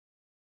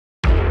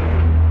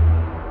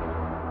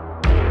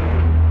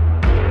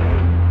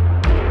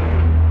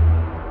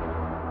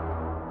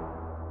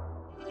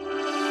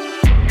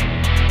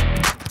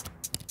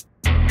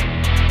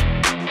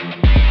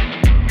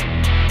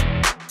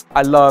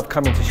I love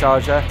coming to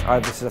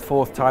Sharjah. This is the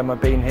fourth time I've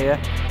been here.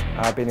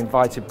 I've been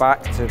invited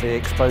back to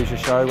the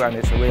Xposure show and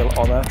it's a real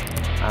honour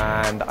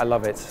and I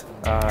love it.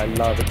 I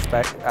love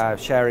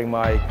sharing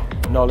my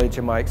knowledge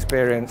and my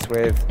experience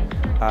with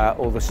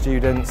all the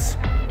students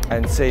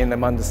and seeing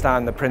them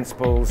understand the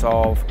principles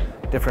of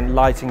different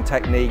lighting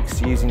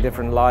techniques, using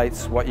different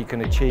lights, what you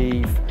can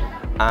achieve,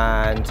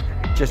 and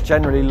just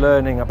generally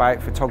learning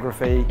about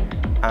photography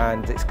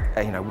and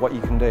what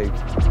you can do.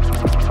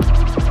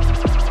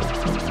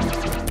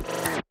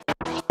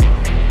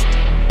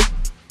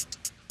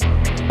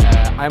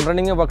 I'm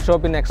running a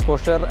workshop in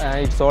Xposure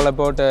and it's all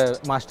about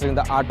mastering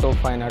the art of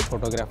fine art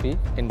photography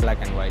in black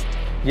and white.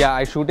 Yeah,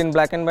 I shoot in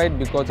black and white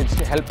because it's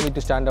helped me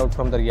to stand out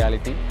from the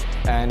reality,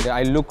 and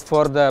I look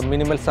for the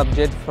minimal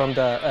subject from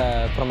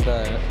the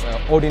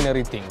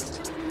ordinary things.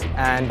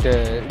 And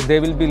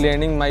they will be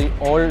learning my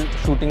all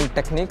shooting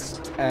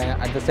techniques.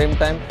 At the same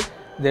time,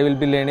 they will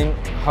be learning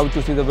how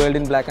to see the world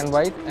in black and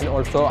white and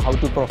also how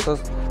to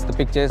process the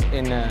pictures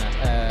in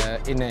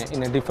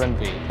a different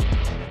way.